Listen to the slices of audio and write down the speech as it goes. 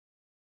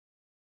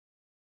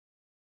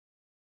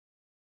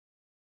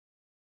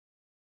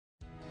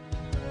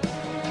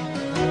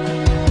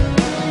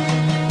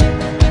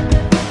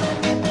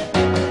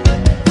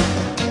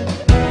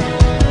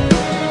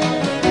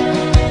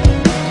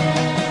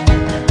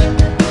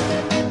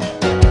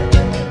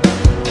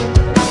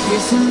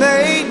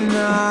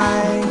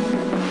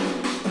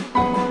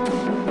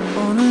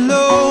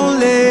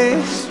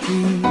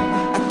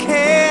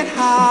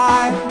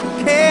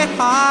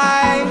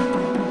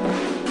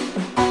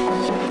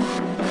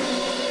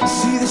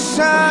see the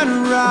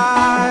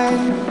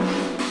sunrise.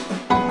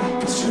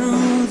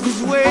 Truth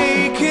is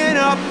waking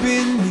up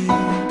in me.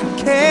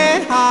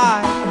 Can't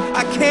hide,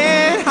 I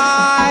can't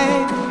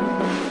hide.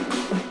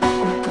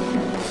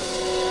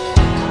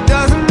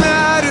 Doesn't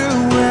matter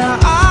where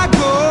I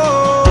go,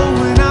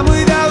 when I'm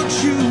without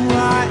you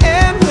I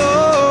am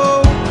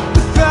low.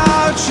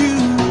 Without you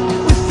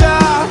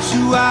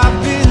I've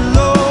been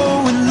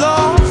low and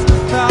lost.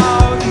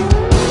 Without you,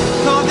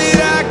 thought that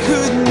I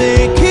could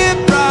make it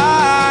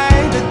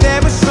right, that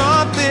there was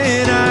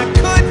something I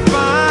could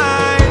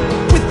find.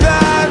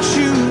 Without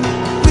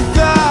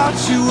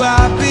you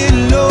I've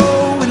been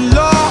low and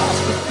lost.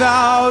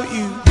 Without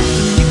you,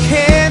 you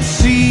can't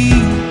see.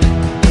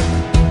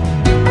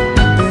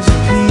 There's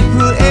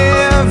people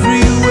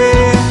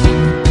everywhere.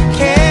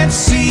 Can't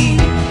see,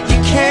 you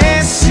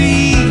can't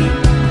see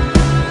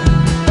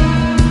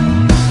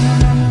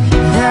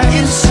that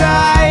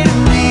inside of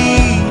me.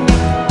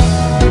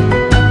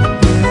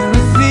 There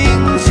are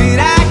things that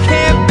I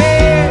can't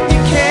bear.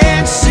 You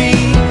can't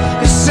see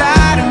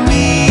inside of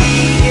me,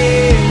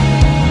 yeah.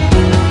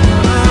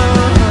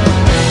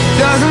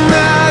 Doesn't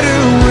matter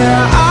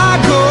where I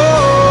go,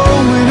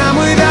 when I'm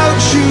without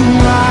you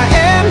I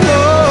am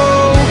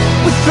low.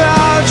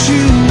 Without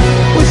you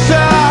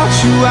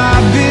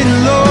I've been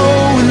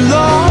low and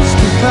lost.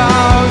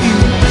 Without you,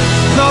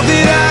 thought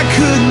that I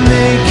could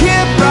make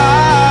it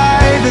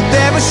right, that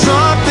there was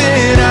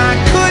something I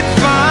could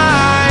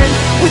find.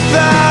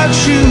 Without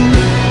you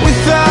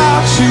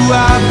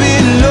I've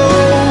been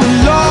low and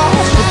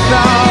lost.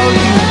 Without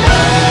you,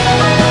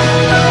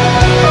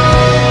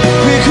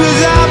 because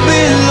I've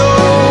been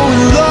low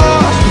and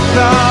lost.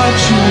 Without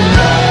you,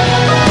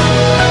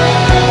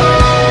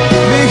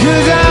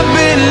 because I've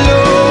been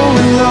low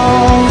and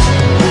lost.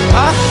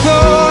 I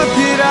thought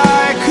that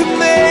I could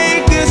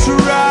make this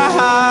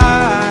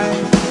right,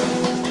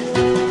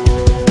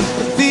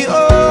 but the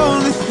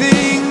only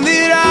thing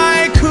that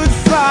I could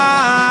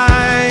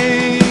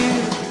find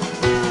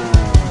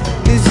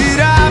is that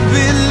I've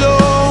been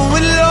low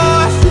and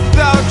lost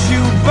without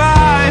you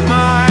by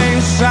my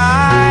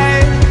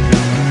side.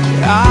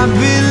 I've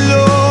been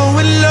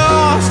low and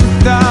lost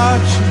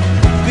without you.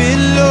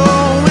 Been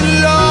low and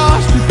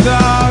lost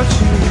without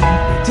you.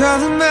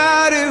 Doesn't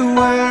matter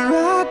where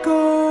I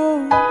go,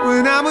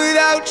 when I'm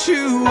without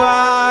you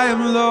I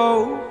am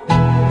low.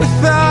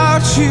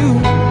 Without you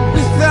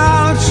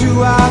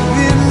I've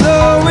been